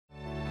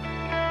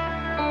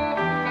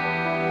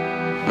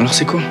Alors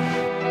c'est quoi?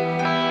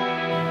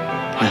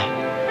 Ouais.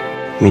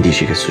 Mi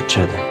dici che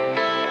succede?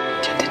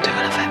 Ti ho detto che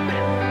ho la febbre.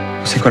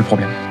 C'est quoi le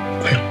problème?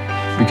 Rien.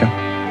 Lucas,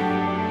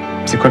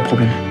 c'est quoi le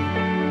problème?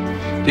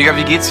 Digga,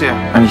 wie geht's dir?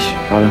 Eigentlich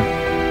gerade.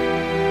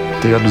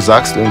 Digga, du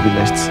sagst irgendwie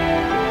nichts.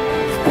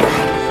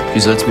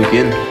 Wie soll's mir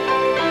gehen?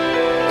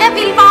 Jeg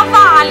vil bare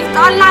være litt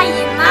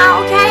alene,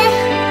 ok?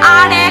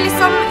 Er det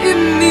liksom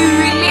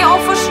umulig å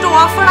forstå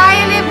for deg,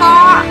 eller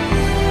hva?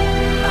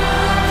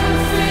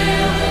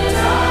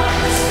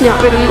 Ya,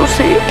 pero no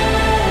sé.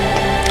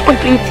 Al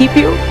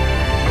principio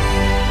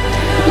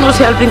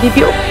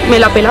me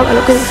la pelaba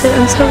lo que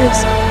dijeran,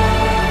 ¿sabes?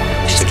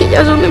 Es que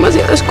ya son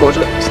demasiadas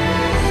cosas.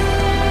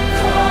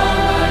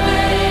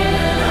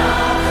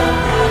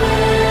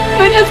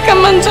 No riesco a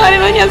mangiare,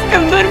 non riesco a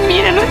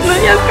dormire, non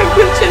riesco a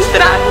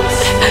concentrarmi,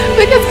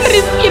 non riesco a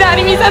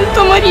respirare, mi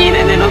sento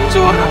morire, te lo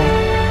giuro.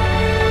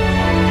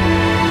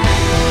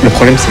 Le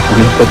problème, c'est que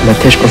même pas de ma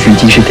tête quand je lui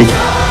dis que j'étais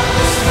gay.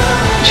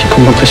 J'ai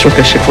comme l'impression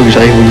qu'à chaque fois que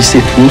j'arrive au lycée,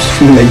 tout le monde se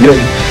fout de ma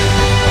gueule.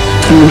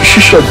 Tout le monde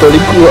chuchote dans les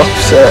couloirs,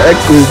 tout ça, à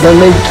cause d'un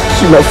mec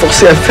qui m'a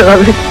forcé à faire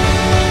avec.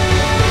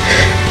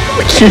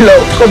 Qui est là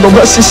en train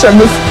d'embrasser sa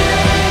meuf.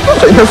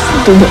 Rien à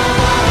foutre de moi.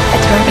 Jag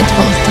tror jag vet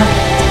våldta.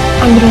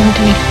 Andra.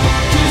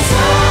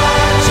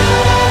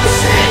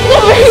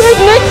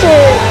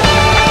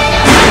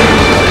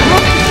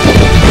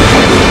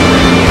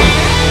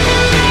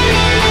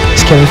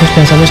 Es que a veces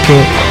pensamos que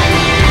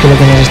lo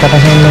que nos está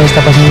pasando le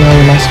está pasando a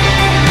nadie más.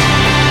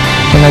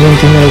 Que nadie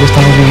entiende lo que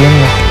estamos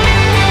viviendo.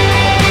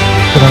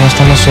 Pero no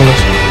estamos solos.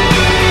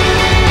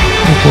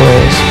 Y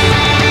pues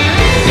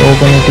luego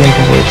con el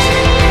tiempo pues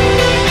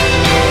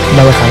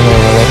va dejando de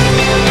doler.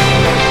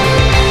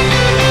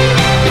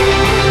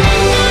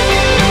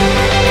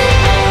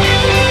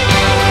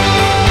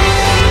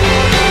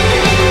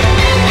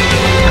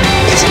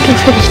 Siempre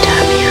feliz,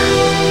 Italia.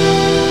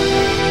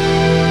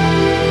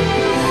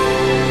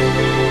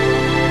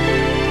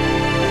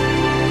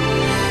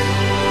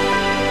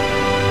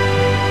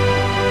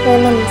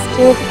 أنا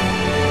مسكين.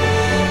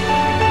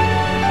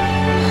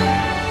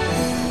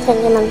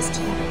 خلينا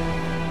مسكين.